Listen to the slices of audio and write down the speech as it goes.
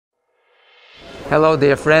Hello,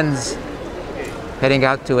 dear friends, heading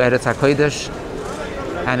out to Eretz HaKodesh,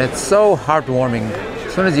 and it's so heartwarming.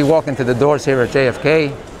 As soon as you walk into the doors here at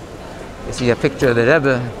JFK, you see a picture of the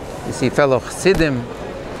Rebbe, you see fellow Chassidim,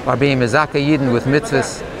 are being Mezaka Yidden with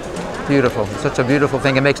mitzvahs. Beautiful, such a beautiful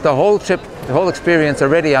thing. It makes the whole trip, the whole experience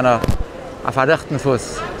already on a rechten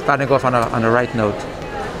Fuss, starting off on a right note.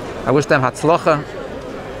 I wish them Hatzlocha,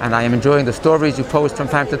 and I am enjoying the stories you post from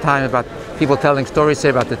time to time about people telling stories here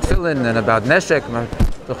about the tefillin and about neshek,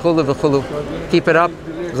 the chulu v'chulu. Keep it up.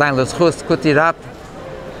 Zayin l'schus kuti rap,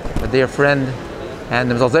 a dear friend, and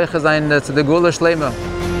the Mzal Zeicha Zayin to the Gula Shlema.